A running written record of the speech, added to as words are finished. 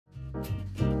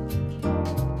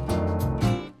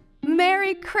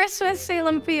Merry Christmas,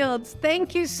 Salem Fields!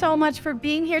 Thank you so much for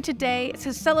being here today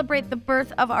to celebrate the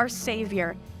birth of our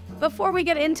Savior. Before we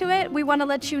get into it, we want to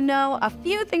let you know a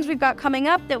few things we've got coming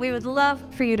up that we would love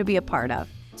for you to be a part of.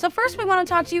 So first, we want to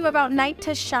talk to you about Night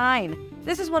to Shine.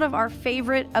 This is one of our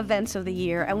favorite events of the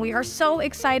year, and we are so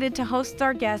excited to host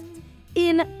our guests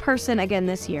in person again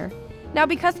this year. Now,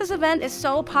 because this event is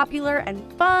so popular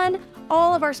and fun,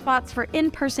 all of our spots for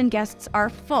in-person guests are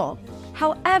full.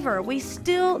 However, we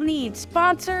still need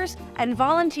sponsors and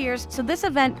volunteers so this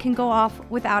event can go off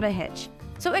without a hitch.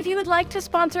 So if you would like to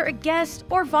sponsor a guest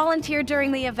or volunteer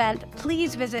during the event,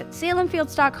 please visit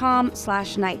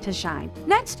salemfields.com/night-to-shine.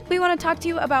 Next, we want to talk to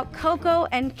you about Cocoa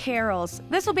and Carols.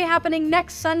 This will be happening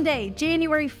next Sunday,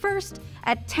 January 1st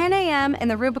at 10 a.m. in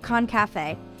the Rubicon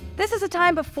Cafe. This is a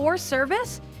time before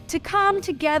service to come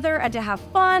together and to have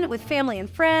fun with family and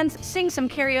friends, sing some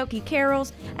karaoke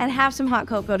carols, and have some hot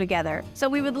cocoa together. So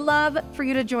we would love for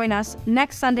you to join us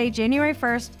next Sunday, January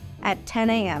 1st at 10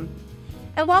 a.m.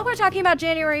 And while we're talking about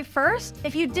January 1st,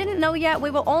 if you didn't know yet, we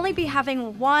will only be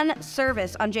having one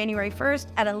service on January 1st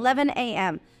at 11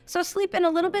 a.m. So sleep in a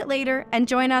little bit later and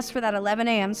join us for that 11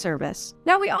 a.m. service.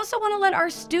 Now, we also want to let our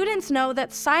students know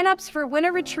that signups for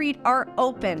Winter Retreat are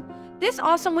open. This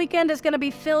awesome weekend is going to be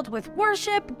filled with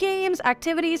worship, games,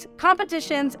 activities,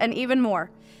 competitions, and even more.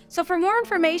 So for more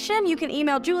information, you can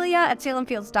email Julia at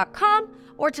salemfields.com,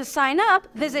 or to sign up,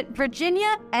 visit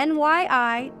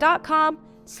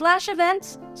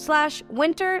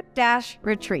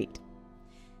virginianyi.com/events/winter-retreat.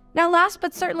 Now, last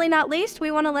but certainly not least, we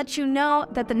want to let you know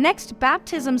that the next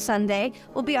Baptism Sunday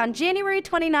will be on January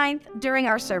 29th during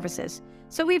our services.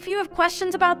 So if you have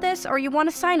questions about this or you want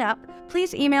to sign up,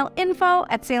 please email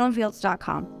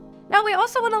info@salemfields.com. Now, we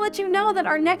also want to let you know that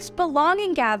our next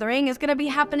Belonging Gathering is going to be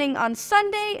happening on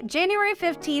Sunday, January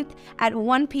 15th at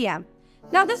 1 p.m.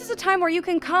 Now, this is a time where you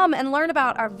can come and learn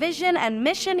about our vision and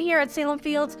mission here at Salem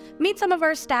Fields, meet some of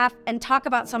our staff, and talk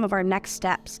about some of our next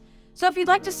steps. So if you'd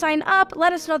like to sign up,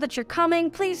 let us know that you're coming.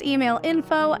 Please email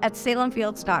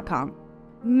info@salemfields.com.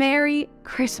 Merry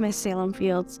Christmas, Salem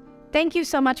Fields. Thank you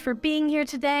so much for being here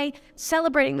today,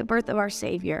 celebrating the birth of our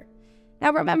Savior.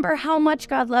 Now remember how much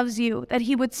God loves you, that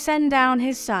He would send down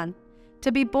His Son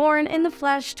to be born in the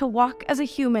flesh, to walk as a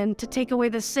human, to take away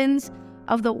the sins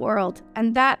of the world.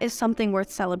 And that is something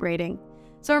worth celebrating.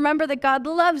 So remember that God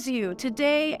loves you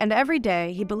today and every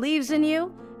day. He believes in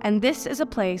you, and this is a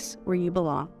place where you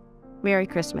belong. Merry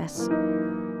Christmas.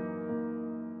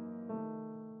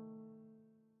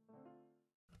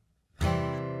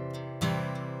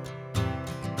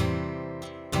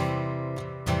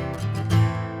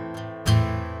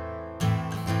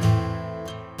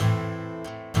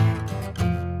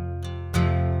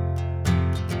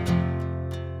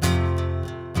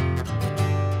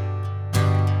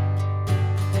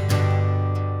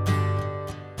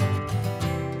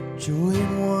 Joy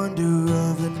and wonder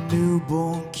of a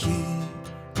newborn King,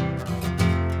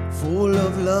 full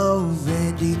of love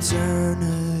and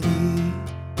eternity,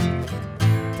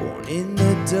 born in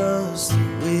the dust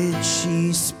which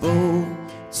He spoke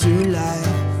to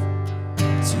life,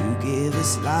 to give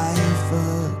us life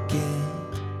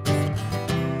again.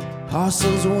 Our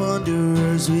souls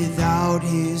wanderers without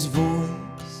His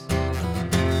voice,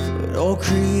 but all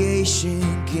creation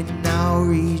can now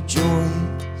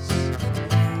rejoice,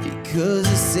 because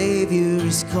the Savior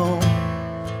is come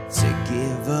to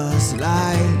give us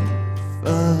life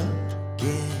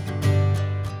again.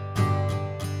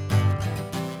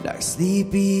 Like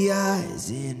sleepy eyes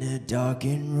in a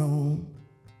darkened room,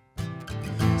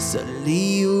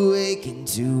 suddenly awaken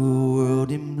to a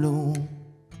world in bloom.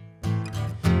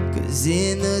 'Cause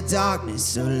in the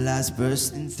darkness of light's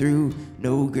bursting through,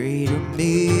 no greater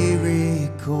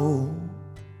miracle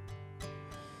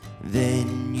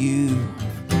than you.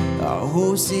 Our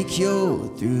hope secure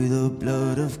through the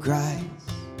blood of Christ,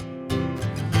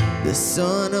 the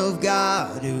Son of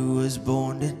God who was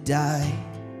born to die.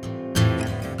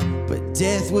 But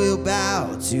death will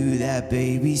bow to that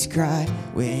baby's cry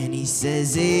when He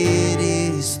says it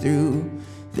is through.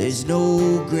 There's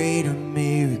no greater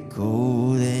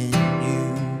miracle than you.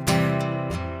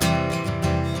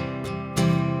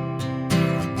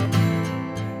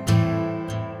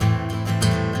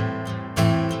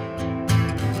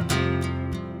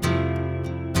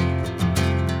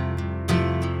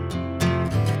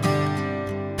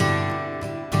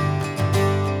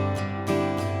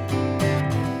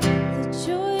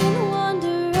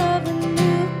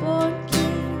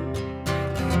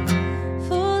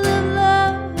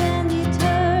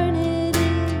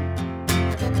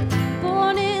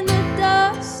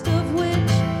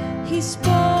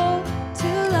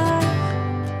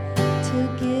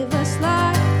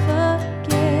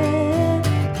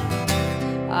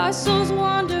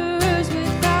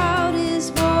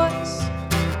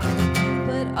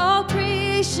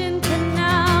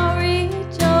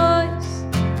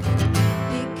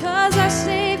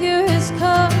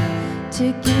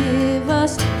 to give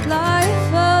us life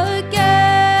again.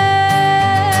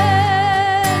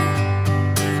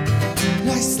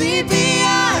 Like sleepy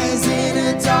eyes in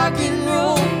a darkened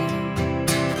room,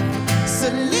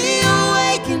 suddenly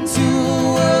awaken to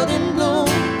a world in bloom.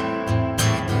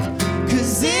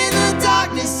 'Cause in the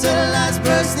darkness, a light's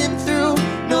bursting through.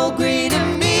 No greater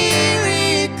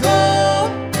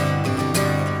miracle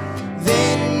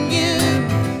than you.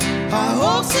 Our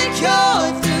hope secure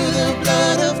through the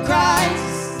blood of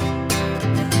Christ,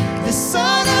 the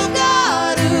Son of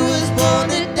God who was born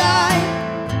to die.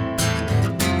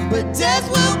 But death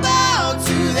will bow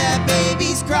to that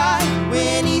baby's cry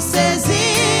when he says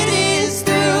it is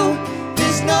through.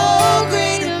 There's no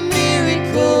greater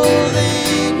miracle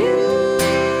than you.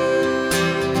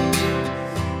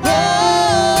 Oh,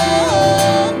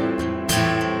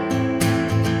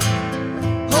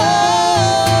 oh,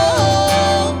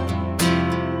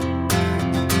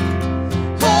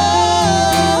 oh, oh.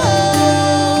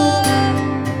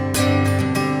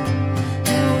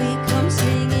 And we come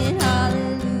singing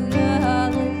hallelujah,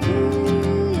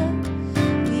 hallelujah.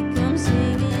 We come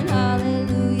singing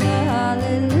hallelujah,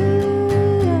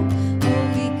 hallelujah. Oh,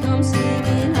 we come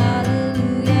singing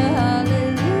hallelujah,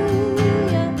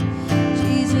 hallelujah.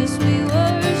 Jesus, we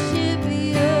worship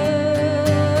you.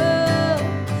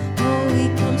 Oh, we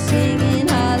come singing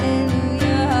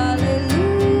hallelujah,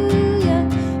 hallelujah.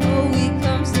 Oh, we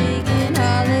come singing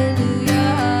hallelujah,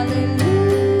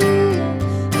 hallelujah.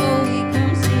 Oh, we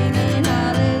come singing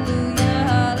hallelujah,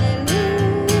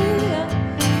 hallelujah.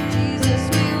 Jesus,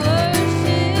 we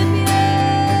worship you.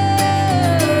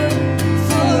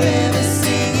 Forever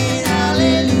singing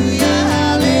hallelujah,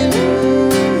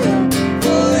 hallelujah.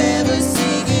 Forever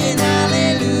singing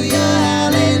hallelujah,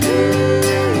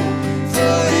 hallelujah.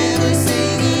 Forever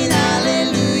singing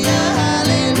hallelujah,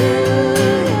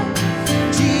 hallelujah.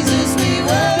 Jesus, we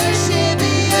worship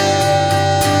you.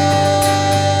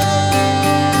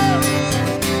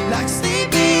 Like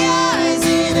sleepy eyes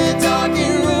in a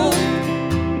darkened room,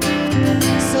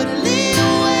 suddenly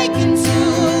awaken to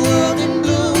a world in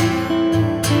bloom.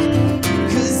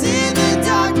 'Cause in the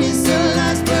darkness, a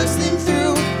light's bursting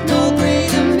through. No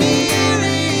greater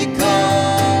miracle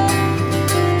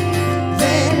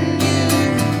than you.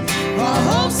 Our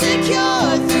hope secure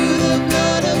through the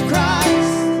blood of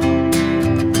Christ,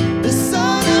 the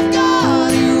Son of God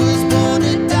who was born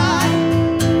to die.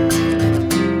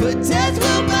 But death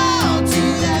will bow to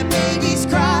that baby's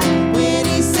cry when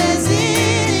he says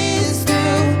it is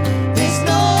through. There's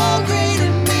no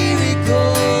greater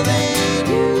miracle than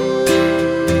you.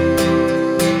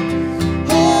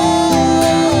 Oh,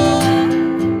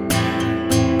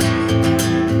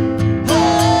 oh,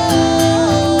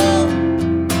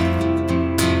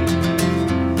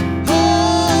 oh.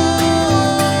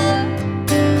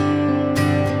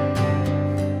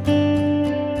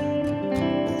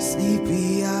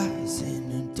 Sleepy eyes in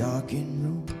a darkened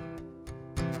room,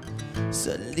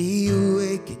 suddenly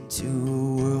awaken to a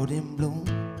world in bloom.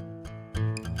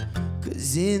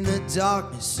 'Cause in the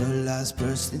darkness, a light's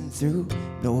bursting through.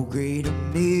 No greater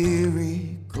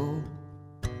miracle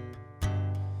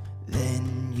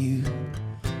than you.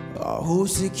 Our hope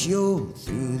secure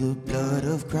through the blood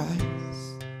of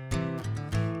Christ,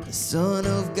 the Son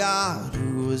of God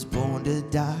who was born to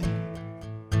die.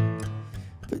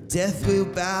 But death will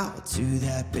bow to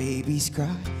that baby's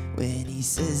cry when he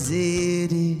says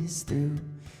it is through.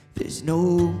 There's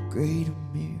no greater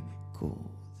miracle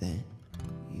than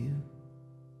you.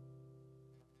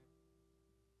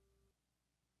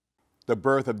 The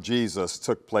birth of Jesus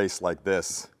took place like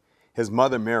this. His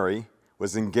mother Mary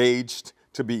was engaged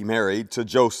to be married to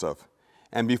Joseph,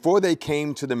 and before they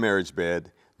came to the marriage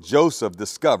bed, Joseph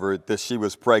discovered that she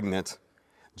was pregnant.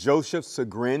 Joseph,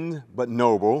 chagrined but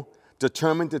noble,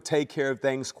 determined to take care of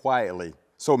things quietly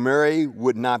so Mary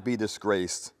would not be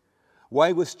disgraced. While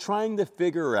he was trying to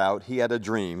figure out, he had a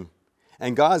dream,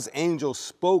 and God's angel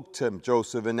spoke to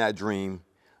Joseph in that dream.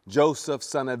 Joseph,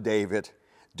 son of David,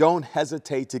 don't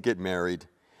hesitate to get married.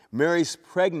 Mary's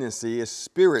pregnancy is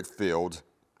spirit-filled.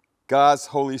 God's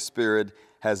Holy Spirit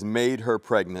has made her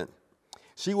pregnant.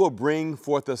 She will bring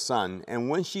forth a son, and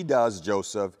when she does,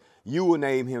 Joseph, you will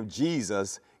name him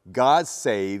Jesus, God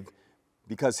saved,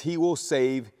 because he will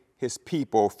save his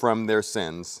people from their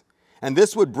sins. And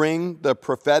this would bring the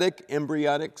prophetic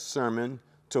embryonic sermon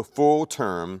to full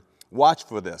term. Watch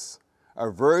for this. A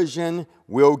virgin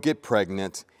will get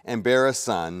pregnant and bear a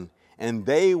son, and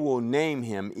they will name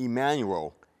him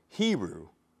Emmanuel, Hebrew,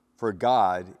 for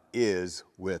God is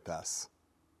with us.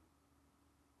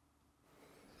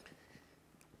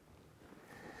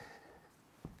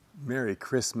 Merry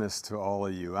Christmas to all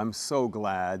of you. I'm so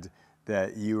glad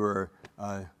that you are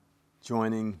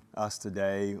joining us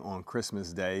today on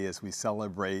Christmas Day as we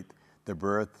celebrate the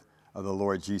birth of the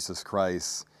Lord Jesus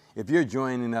Christ. If you're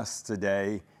joining us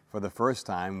today for the first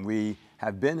time, we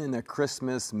have been in a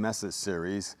Christmas message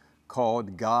series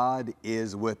called God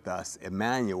is with us.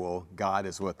 Emmanuel, God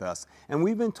is with us. And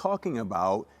we've been talking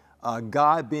about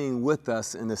God being with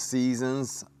us in the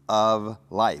seasons of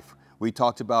life. We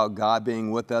talked about God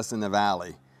being with us in the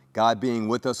valley, God being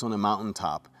with us on the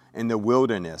mountaintop, in the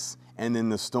wilderness, and in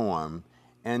the storm.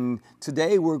 And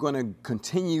today we're going to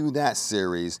continue that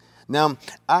series. Now,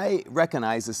 I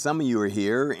recognize that some of you are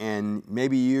here and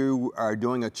maybe you are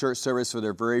doing a church service for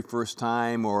the very first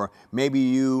time, or maybe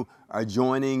you are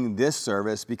joining this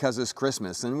service because it's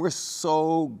Christmas. And we're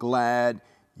so glad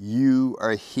you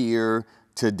are here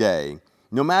today.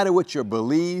 No matter what your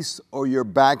beliefs or your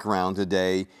background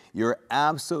today, you're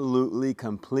absolutely,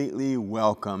 completely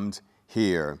welcomed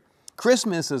here.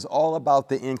 Christmas is all about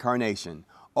the incarnation,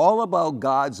 all about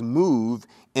God's move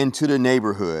into the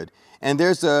neighborhood. And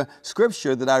there's a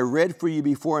scripture that I read for you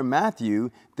before in Matthew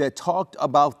that talked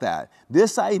about that.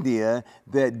 This idea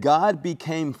that God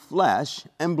became flesh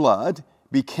and blood,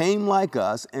 became like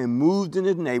us, and moved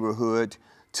into the neighborhood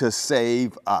to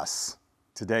save us.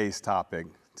 Today's topic,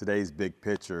 today's big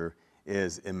picture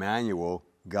is Emmanuel,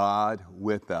 God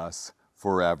with us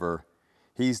forever.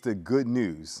 He's the good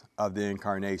news of the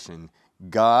incarnation.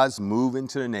 God's move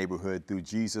into the neighborhood through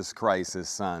Jesus Christ, his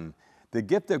son. The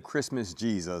gift of Christmas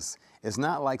Jesus is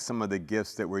not like some of the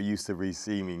gifts that we're used to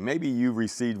receiving. Maybe you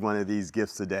received one of these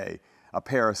gifts today, a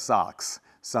pair of socks,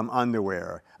 some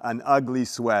underwear, an ugly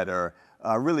sweater,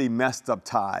 a really messed up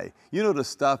tie. You know, the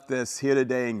stuff that's here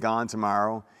today and gone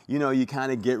tomorrow? You know, you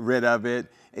kind of get rid of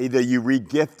it. Either you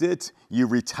re-gift it, you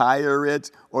retire it,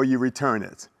 or you return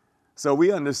it. So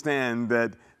we understand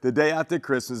that the day after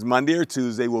Christmas, Monday or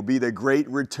Tuesday, will be the great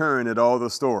return at all the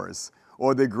stores,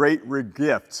 or the great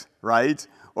re-gift, right?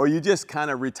 Or you just kind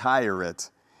of retire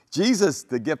it. Jesus,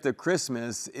 the gift of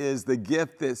Christmas, is the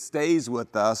gift that stays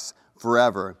with us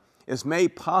forever. It's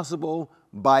made possible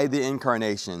by the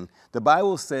incarnation. The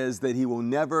Bible says that he will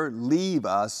never leave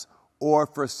us or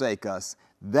forsake us.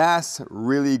 That's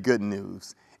really good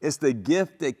news. It's the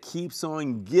gift that keeps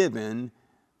on giving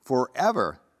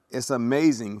forever. It's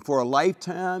amazing, for a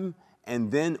lifetime and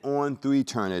then on through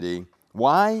eternity.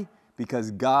 Why?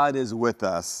 Because God is with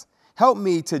us. Help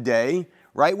me today,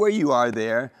 right where you are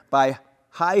there, by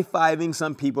high-fiving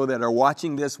some people that are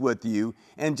watching this with you,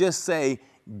 and just say,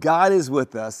 God is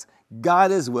with us.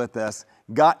 God is with us.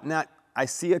 God, not, I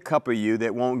see a couple of you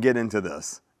that won't get into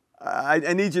this.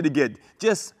 I need you to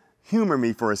just humor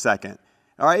me for a second.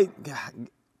 All right?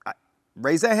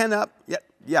 Raise that hand up.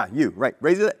 Yeah, you, right.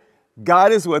 Raise it.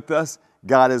 God is with us.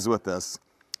 God is with us.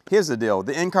 Here's the deal.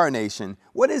 The incarnation.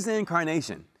 What is the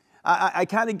incarnation? I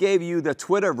kind of gave you the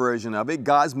Twitter version of it,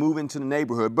 God's moving to the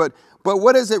neighborhood, but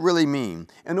what does it really mean?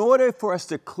 In order for us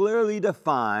to clearly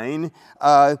define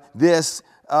this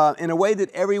in a way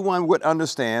that everyone would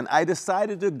understand, I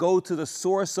decided to go to the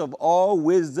source of all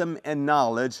wisdom and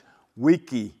knowledge,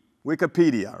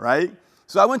 Wikipedia, right?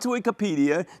 So I went to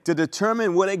Wikipedia to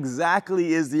determine what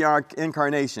exactly is the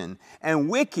incarnation. And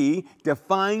Wiki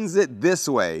defines it this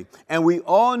way. And we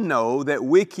all know that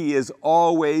Wiki is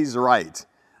always right,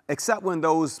 except when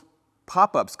those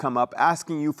pop-ups come up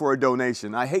asking you for a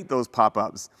donation. I hate those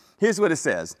pop-ups. Here's what it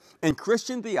says. In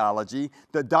Christian theology,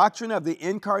 the doctrine of the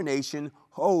incarnation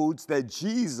holds that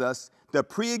Jesus, the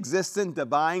pre-existent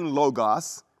divine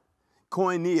logos,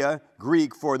 koinonia,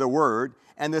 Greek for the word,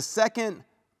 and the second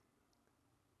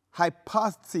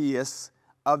hypothesis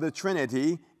of the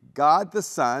Trinity, God the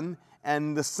Son,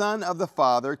 and the Son of the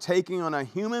Father, taking on a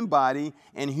human body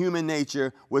and human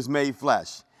nature, was made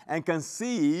flesh, and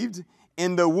conceived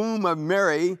in the womb of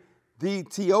Mary, the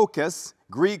Theotokos,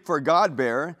 Greek for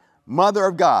God-bearer, Mother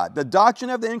of God. The doctrine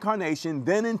of the incarnation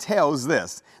then entails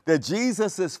this, that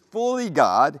Jesus is fully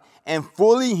God and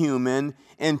fully human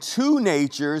in two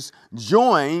natures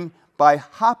joined by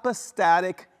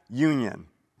hypostatic union.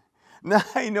 Now,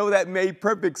 I know that made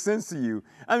perfect sense to you.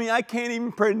 I mean, I can't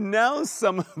even pronounce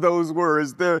some of those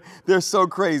words. They're so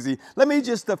crazy. Let me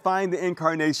just define the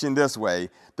incarnation this way.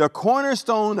 The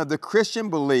cornerstone of the Christian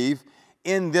belief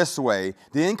in this way.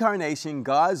 The incarnation,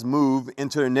 God's move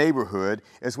into the neighborhood,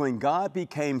 is when God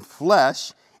became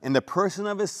flesh in the person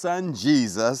of his son,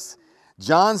 Jesus.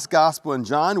 John's gospel in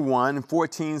John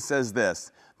 1:14 says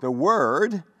this, the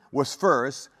Word was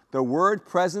first, the Word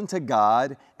present to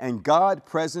God, and God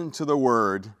present to the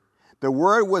Word. The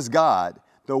Word was God.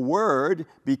 The Word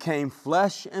became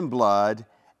flesh and blood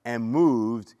and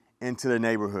moved into the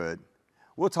neighborhood.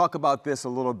 We'll talk about this a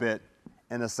little bit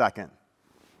in a second.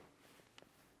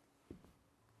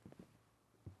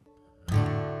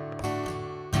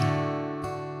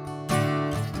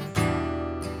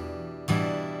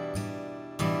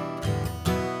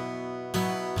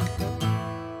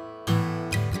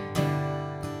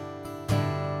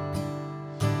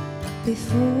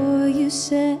 Before you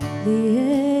set the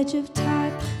edge of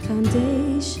time,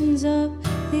 foundations of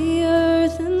the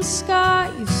earth and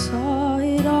sky, you saw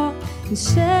it all and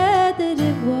said that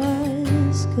it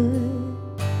was good.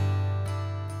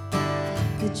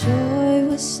 The joy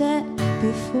was set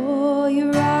before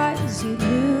your eyes. You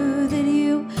knew that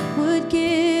you would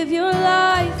give your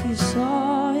life. You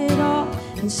saw it all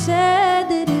and said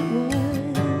that it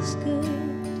was good.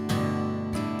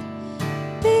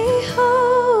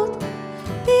 Behold,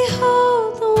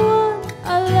 behold, the one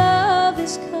I love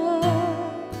is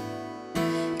come.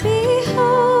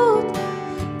 Behold,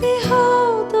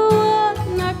 behold, the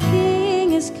one our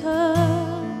King is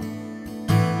come.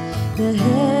 The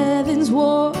heavens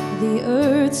war, the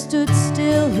earth stood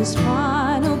still. His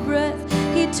final breath,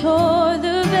 he tore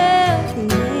the veil. The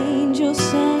angels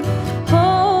sang,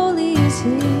 holy is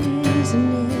his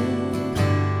name.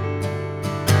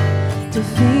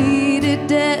 Defeated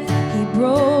death, he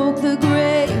broke the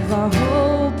grave. Our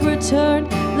hope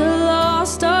returned, the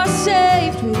lost are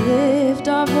saved. We lift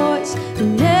our voice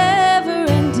in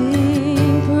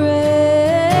never-ending praise.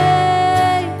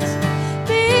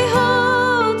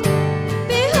 Behold,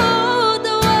 behold,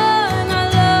 the one I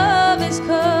love is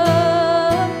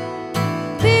come.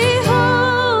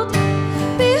 Behold,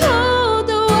 behold,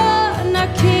 the one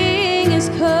our King is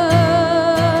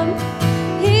come.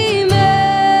 Emmanuel,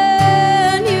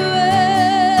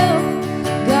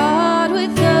 God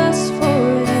with us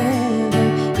forever.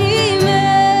 Emmanuel,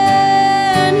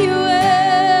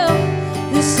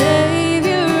 the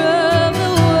Savior of the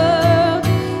world.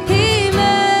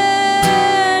 Emmanuel,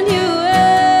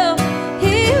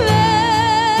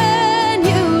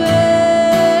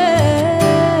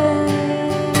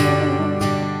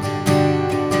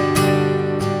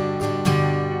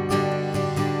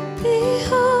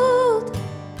 Behold,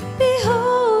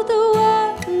 behold, the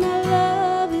one I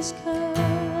love is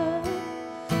come.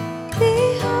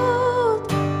 Behold,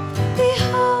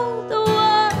 behold, the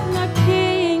one our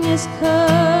King is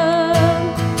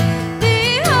come.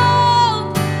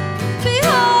 Behold,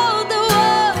 behold, the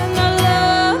one our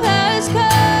love has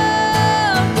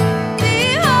come.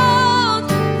 Behold,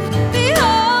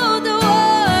 behold, the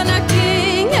one our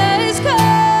King has come.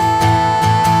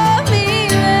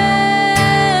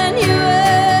 Emmanuel,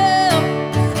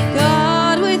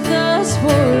 God with us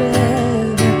forever.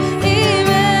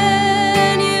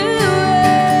 Emmanuel,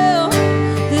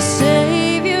 the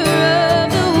Savior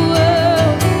of the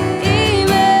world.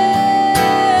 Emmanuel,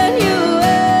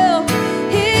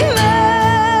 Emmanuel,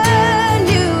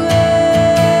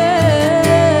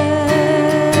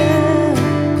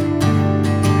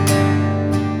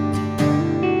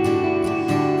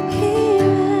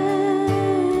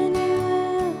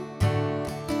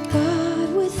 God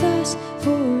with us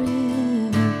forever.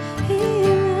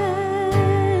 Emmanuel,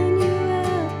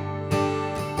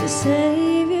 the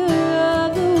Savior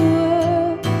of the world.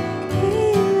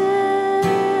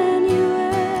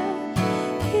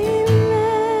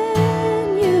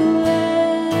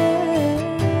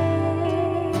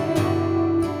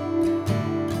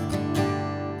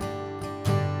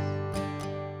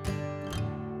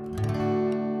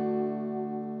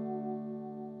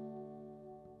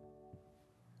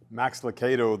 Max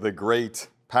Lucado, the great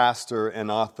pastor and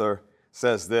author,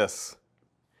 says this: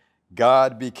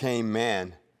 God became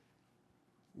man.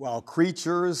 While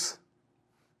creatures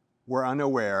were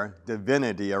unaware,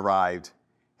 divinity arrived.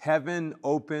 Heaven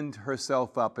opened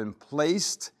herself up and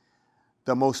placed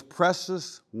the most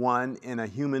precious one in a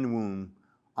human womb.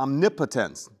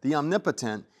 Omnipotence, the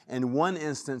omnipotent, in one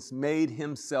instance made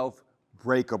himself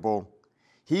breakable.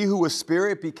 He who was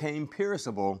spirit became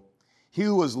pierceable. He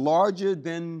who was larger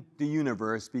than the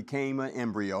universe became an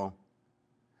embryo.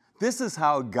 This is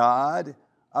how God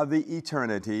of the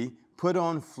eternity put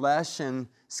on flesh and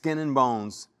skin and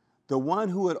bones. The one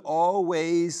who had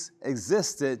always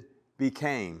existed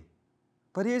became.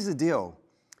 But here's the deal.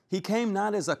 He came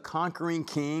not as a conquering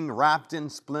king wrapped in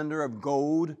splendor of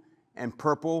gold and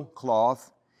purple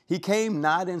cloth. He came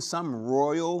not in some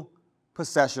royal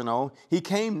processional. He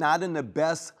came not in the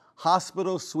best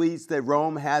hospital suites that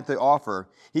Rome had to offer.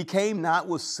 He came not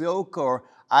with silk or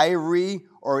ivory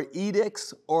or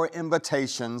edicts or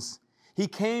invitations. He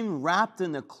came wrapped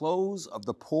in the clothes of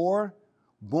the poor,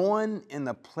 born in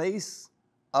the place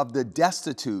of the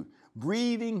destitute,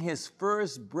 breathing his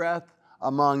first breath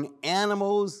among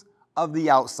animals of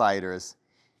the outsiders.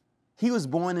 He was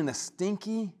born in a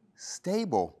stinky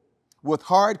stable with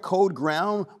hard, cold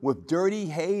ground, with dirty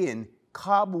hay and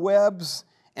cobwebs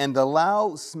and the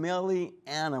loud, smelly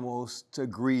animals to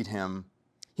greet him.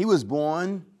 He was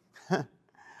born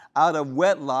out of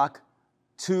wedlock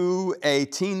to a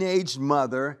teenage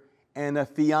mother and a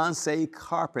fiancé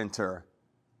carpenter.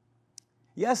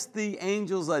 Yes, the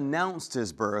angels announced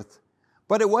his birth,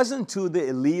 but it wasn't to the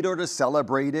elite or the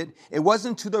celebrated. It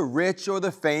wasn't to the rich or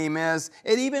the famous.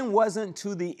 It even wasn't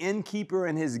to the innkeeper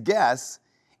and his guests.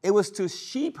 It was to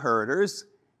sheep herders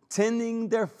tending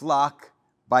their flock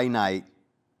by night.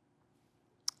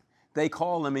 They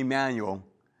call him Emmanuel,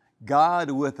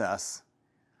 God with us.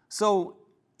 So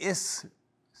it's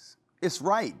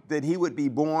right that he would be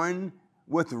born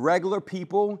with regular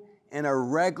people in a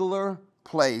regular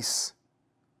place.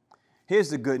 Here's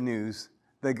the good news.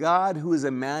 The God who is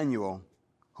Emmanuel,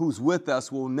 who's with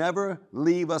us, will never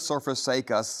leave us or forsake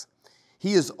us.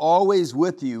 He is always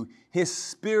with you. His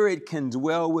Spirit can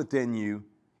dwell within you.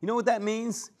 You know what that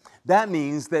means? That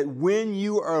means that when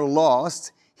you are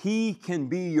lost, He can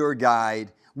be your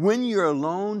guide. When you're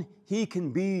alone, He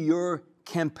can be your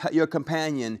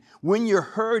companion. When you're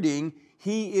hurting,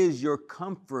 He is your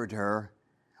comforter.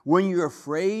 When you're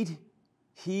afraid,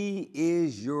 He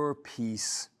is your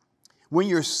peace. When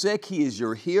you're sick, He is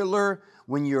your healer.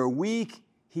 When you're weak,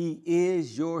 He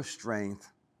is your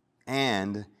strength.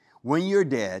 And when you're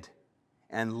dead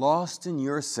and lost in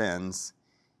your sins,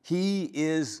 He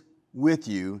is with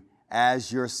you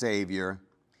as your Savior.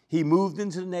 He moved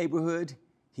into the neighborhood.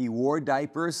 He wore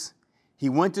diapers. He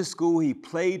went to school. He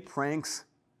played pranks.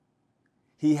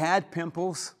 He had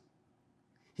pimples.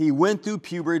 He went through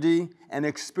puberty and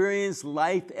experienced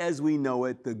life as we know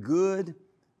it, the good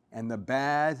and the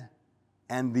bad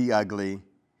and the ugly.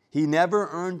 He never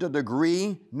earned a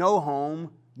degree, no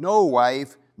home, no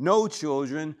wife, no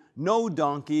children, no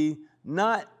donkey,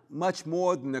 not much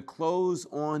more than the clothes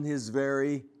on his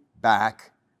very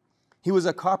back. He was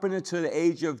a carpenter to the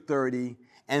age of 30,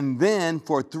 and then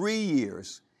for 3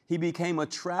 years, he became a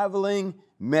traveling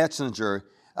messenger,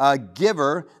 a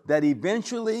giver that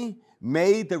eventually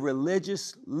made the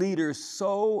religious leaders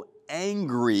so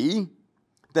angry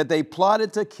that they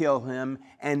plotted to kill him,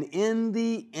 and in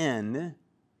the end,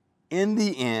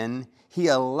 he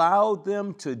allowed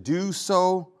them to do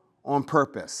so on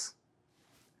purpose.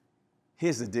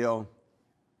 Here's the deal.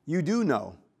 You do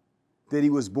know that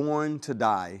he was born to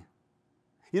die.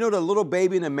 You know the little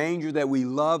baby in the manger that we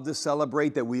love to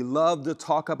celebrate, that we love to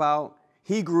talk about?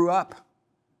 He grew up,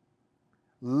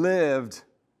 lived,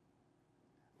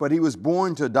 but he was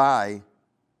born to die.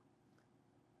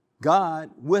 God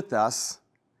with us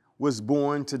was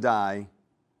born to die.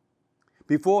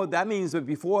 That means that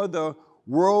before the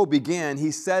world began,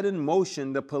 he set in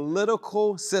motion the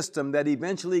political system that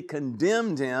eventually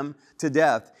condemned him to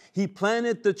death. He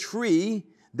planted the tree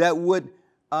that would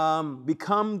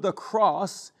become the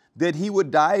cross that he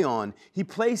would die on. He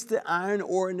placed the iron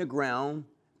ore in the ground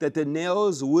that the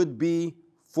nails would be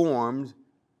formed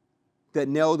that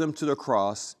nailed him to the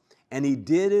cross, and he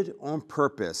did it on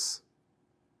purpose.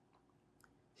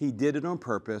 He did it on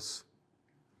purpose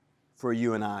for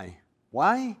you and I.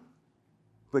 Why?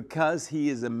 Because he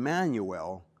is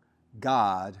Emmanuel,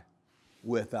 God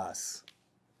with us.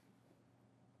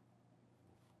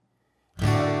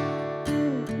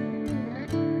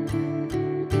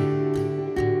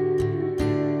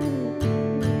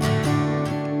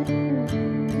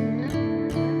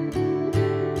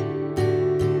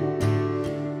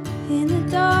 In the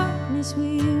darkness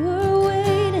we were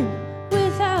waiting,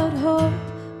 without hope,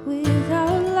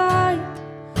 without light,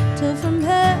 till from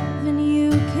heaven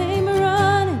you came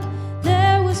running.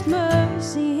 There was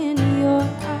mercy in your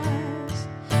eyes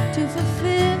to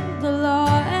fulfill the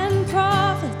law and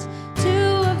prophets.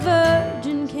 To a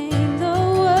virgin came the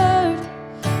word,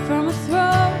 from a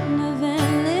throne of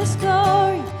endless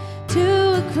glory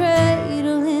to a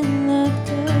cradle in the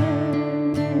dirt.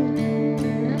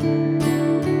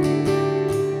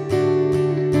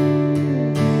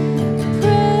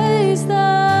 Praise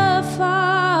the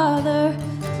Father,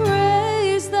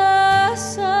 praise the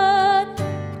Son,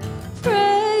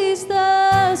 praise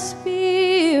the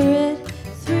Spirit,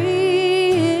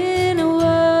 three in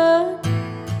one.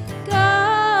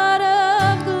 God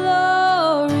of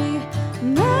glory,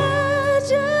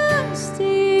 majesty,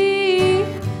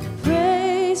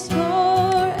 praise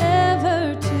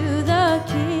forever to the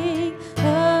King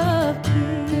of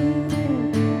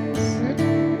Kings.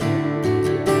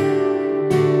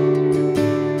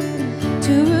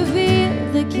 To reveal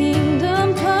the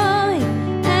kingdom coming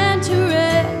and to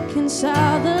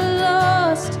reconcile the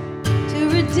lost, to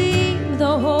redeem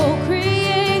the whole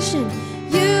creation.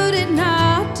 You did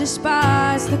not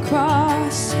despise the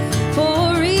cross,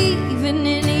 for even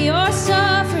in your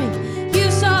suffering you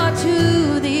saw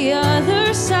to the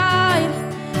other side,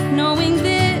 knowing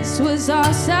this was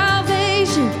our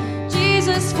salvation.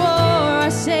 Jesus, for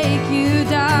our sake you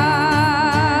died.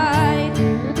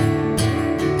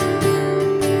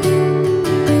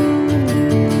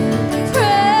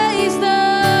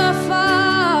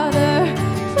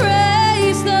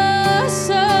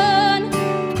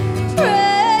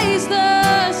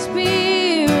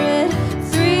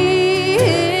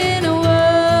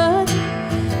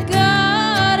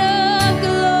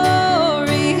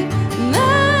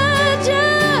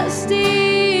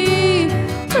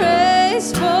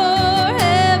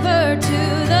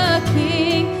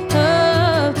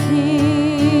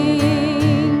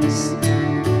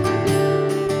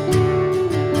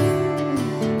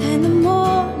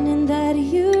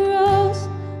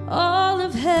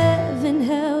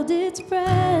 its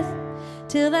breath,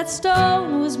 till that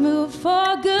stone was moved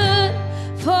for good.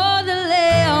 For the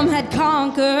Lamb had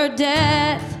conquered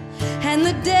death, and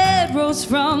the dead rose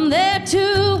from their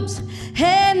tombs,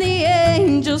 and the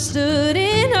angels stood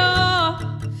in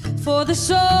awe. For the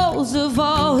souls of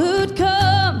all who'd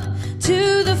come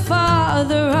to the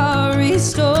Father are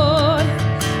restored.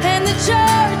 And the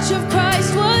church of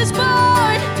Christ was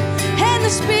born, and the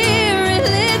Spirit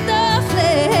lit the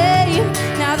flame.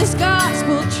 Now this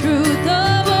gospel truth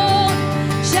of old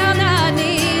shall not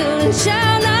kneel and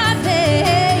shall not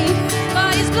fade.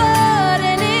 By His blood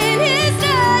and in His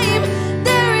name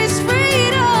there is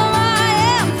freedom, I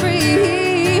am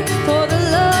free. For the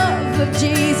love of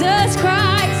Jesus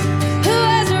Christ, who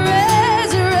has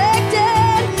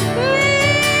resurrected me,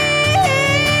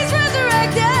 He's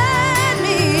resurrected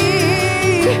me.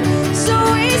 So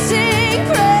we sing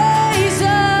praise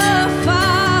the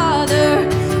Father,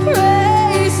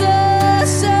 praise the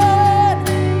Son,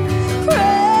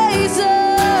 praise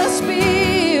the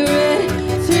Spirit,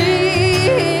 three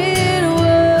in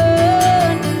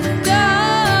one.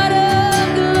 God of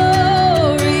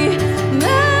glory,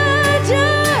 majesty,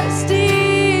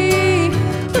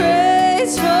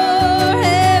 praise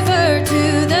forever to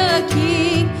the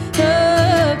King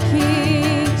of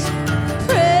Kings.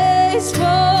 Praise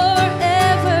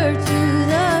forever to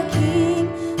the King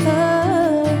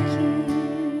of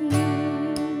Kings.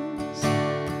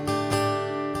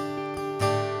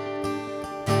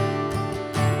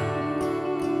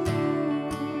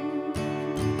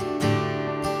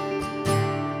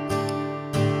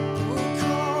 Oh,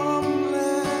 come,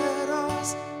 let us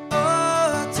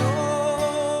adore.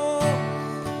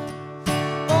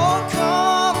 Oh,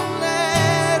 come,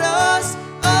 let us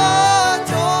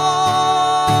adore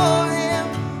Him.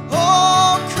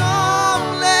 Oh,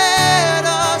 come, let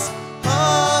us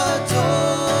adore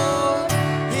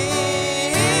Him.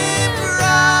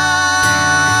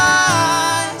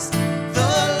 Christ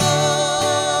the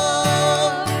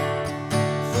Lord.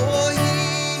 For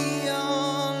He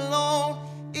alone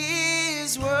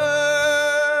is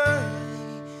worthy.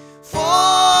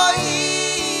 For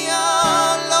He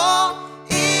alone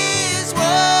is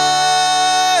worthy.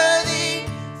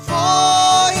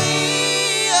 For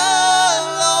He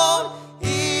alone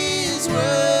is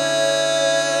worthy.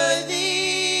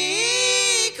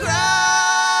 Christ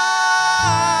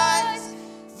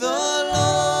the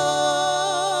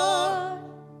Lord.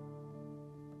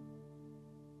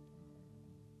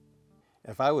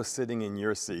 If I was sitting in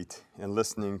your seat and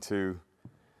listening to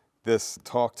this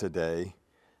talk today,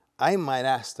 I might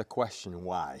ask the question,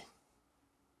 why?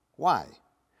 Why?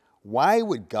 Why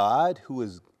would God, who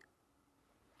is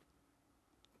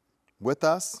with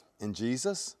us in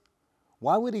Jesus,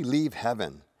 why would He leave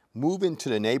heaven, move into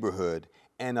the neighborhood,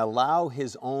 and allow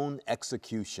His own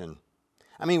execution?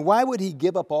 I mean, why would He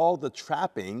give up all the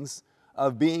trappings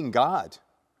of being God?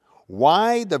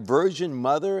 Why the virgin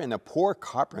mother and a poor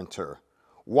carpenter?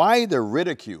 Why the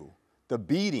ridicule, the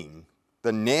beating,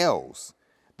 the nails,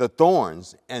 the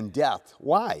thorns, and death?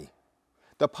 Why?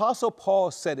 The Apostle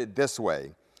Paul said it this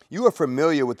way. You are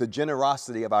familiar with the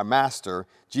generosity of our Master,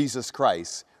 Jesus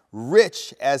Christ.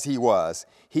 Rich as He was,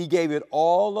 He gave it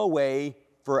all away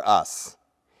for us.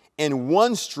 In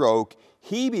one stroke,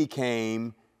 He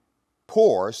became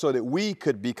poor so that we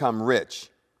could become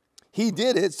rich. He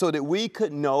did it so that we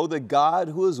could know the God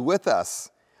who is with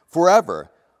us forever.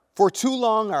 For too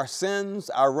long, our sins,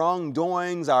 our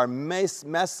wrongdoings, our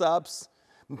mess-ups,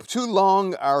 too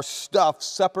long our stuff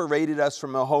separated us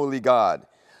from a holy God.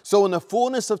 So in the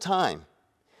fullness of time,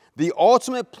 the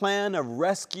ultimate plan of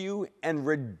rescue and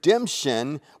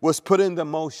redemption was put into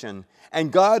motion,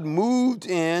 and God moved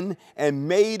in and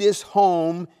made His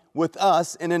home with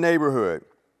us in the neighborhood.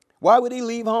 Why would He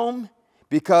leave home?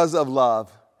 Because of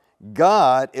love.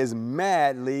 God is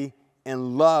madly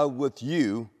in love with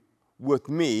you, with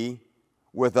me,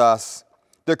 with us.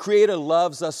 The Creator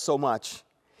loves us so much.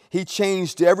 He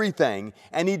changed everything,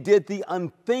 and He did the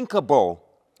unthinkable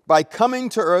by coming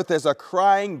to earth as a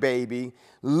crying baby,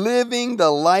 living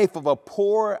the life of a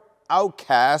poor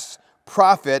outcast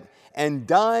prophet, and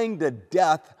dying the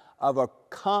death of a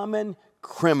common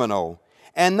criminal.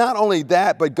 And not only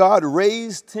that, but God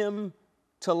raised Him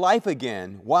to life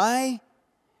again. Why?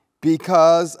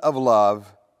 Because of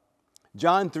love.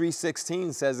 John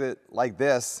 3:16 says it like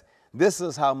this. This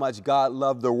is how much God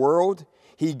loved the world.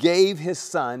 He gave His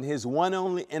Son, His one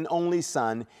and only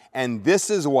Son, and this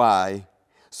is why,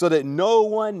 so that no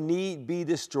one need be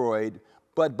destroyed,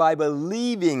 but by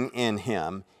believing in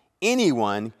Him,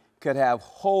 anyone could have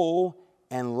whole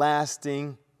and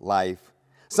lasting life.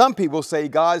 Some people say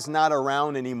God's not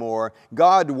around anymore.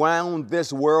 God wound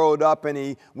this world up and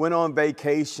he went on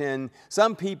vacation.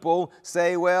 Some people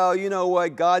say, well, you know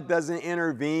what? God doesn't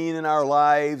intervene in our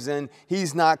lives and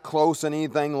he's not close and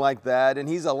anything like that. And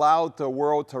he's allowed the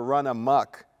world to run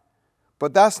amok.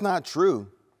 But that's not true.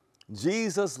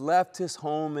 Jesus left his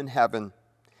home in heaven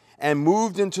and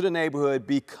moved into the neighborhood,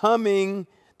 becoming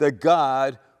the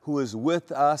God who is with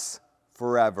us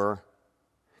forever.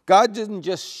 God didn't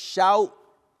just shout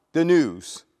the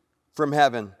news from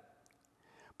heaven,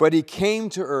 but he came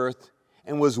to earth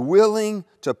and was willing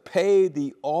to pay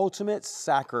the ultimate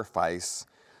sacrifice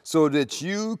so that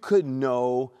you could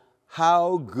know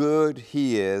how good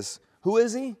he is. Who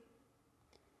is he?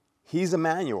 He's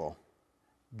Emmanuel,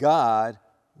 God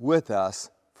with us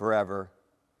forever.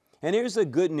 And here's the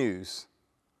good news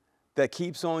that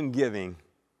keeps on giving.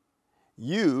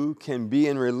 You can be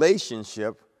in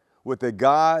relationship with the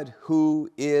God who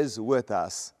is with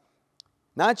us.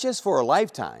 Not just for a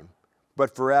lifetime,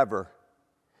 but forever.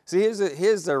 See,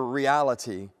 here's the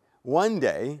reality. One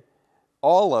day,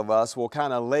 all of us will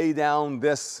kind of lay down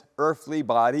this earthly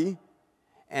body,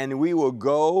 and we will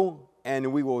go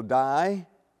and we will die.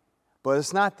 But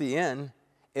it's not the end.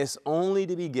 It's only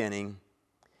the beginning.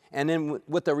 And then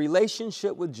with the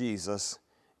relationship with Jesus,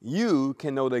 you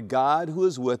can know the God who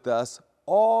is with us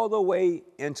all the way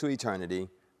into eternity.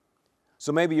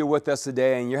 So maybe you're with us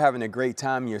today and you're having a great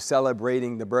time. You're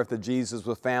celebrating the birth of Jesus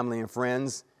with family and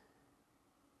friends.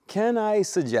 Can I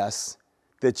suggest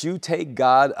that you take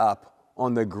God up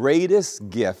on the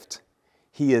greatest gift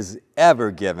he has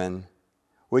ever given,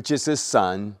 which is his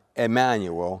Son,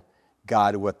 Emmanuel,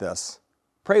 God with us?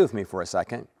 Pray with me for a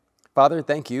second. Father,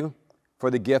 thank you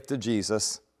for the gift of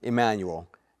Jesus, Emmanuel,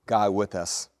 God with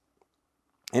us.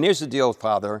 And here's the deal,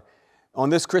 Father. On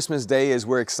this Christmas day, as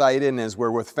we're excited and as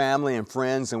we're with family and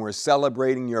friends and we're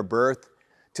celebrating your birth,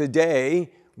 today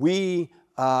we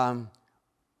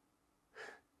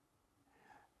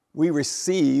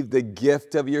receive the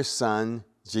gift of your Son,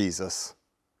 Jesus,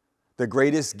 the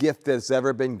greatest gift that's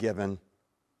ever been given.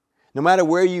 No matter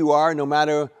where you are, no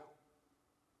matter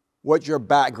what your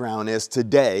background is,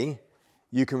 today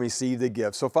you can receive the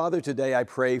gift. So, Father, today I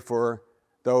pray for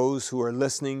those who are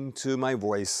listening to my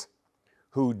voice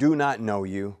who do not know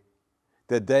you,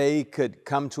 that they could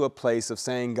come to a place of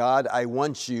saying, God, I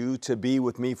want you to be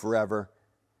with me forever.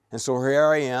 And so here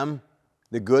I am,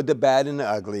 the good, the bad, and the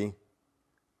ugly.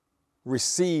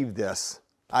 Receive this.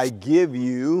 I give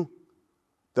you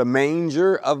the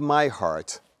manger of my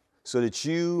heart so that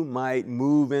you might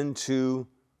move into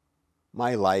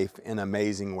my life in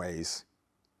amazing ways.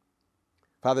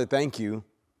 Father, thank you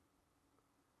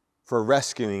for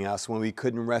rescuing us when we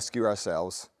couldn't rescue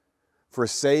ourselves, for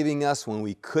saving us when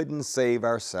we couldn't save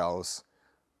ourselves,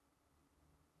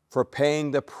 for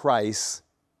paying the price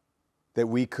that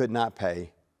we could not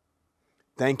pay.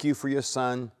 Thank you for your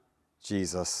Son,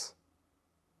 Jesus.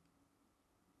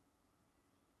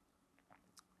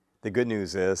 The good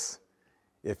news is,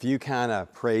 if you kind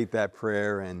of prayed that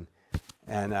prayer and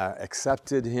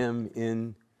accepted him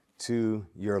into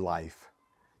your life,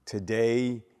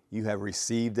 today you have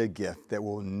received a gift that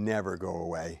will never go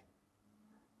away.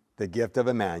 The gift of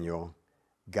Emmanuel,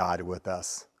 God with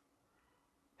us.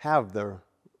 Have the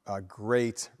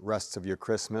great rest of your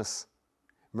Christmas.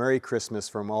 Merry Christmas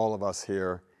from all of us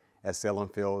here at Salem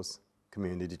Fields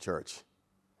Community Church.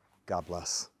 God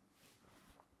bless.